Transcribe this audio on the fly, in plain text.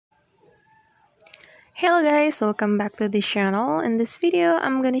Hello guys, welcome back to this channel. In this video,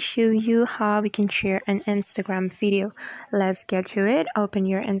 I'm gonna show you how we can share an Instagram video. Let's get to it. Open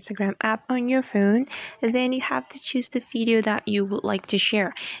your Instagram app on your phone. Then you have to choose the video that you would like to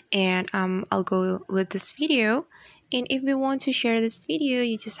share. And I'll go with this video. And if you want to share this video,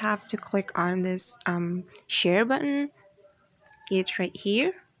 you just have to click on this share button. It's right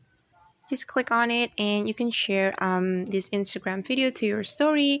here. Just click on it and you can share this Instagram video to your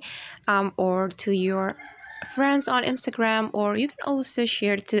story or to your friends on Instagram, or you can also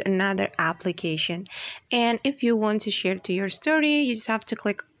share to another application. And if you want to share to your story, you just have to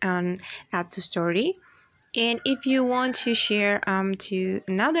click on add to story. And if you want to share to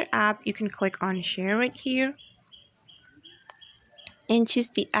another app, you can click on share right here and choose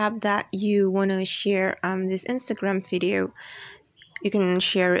the app that you want to share this Instagram video. You can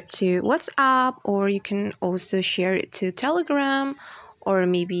share it to WhatsApp, or you can also share it to Telegram, or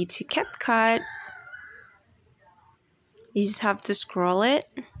maybe to CapCut. You just have to scroll it.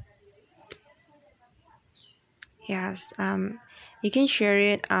 Yes, you can share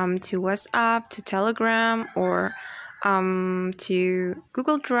it to WhatsApp, to Telegram, or to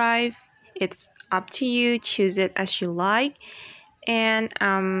Google Drive. It's up to you. Choose it as you like. And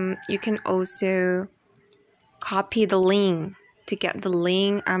you can also copy the link to get the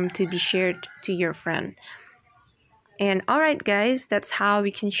link to be shared to your friend. And alright guys, that's how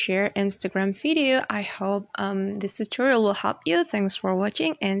we can share Instagram video. I hope this tutorial will help you. Thanks for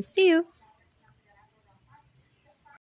watching and see you.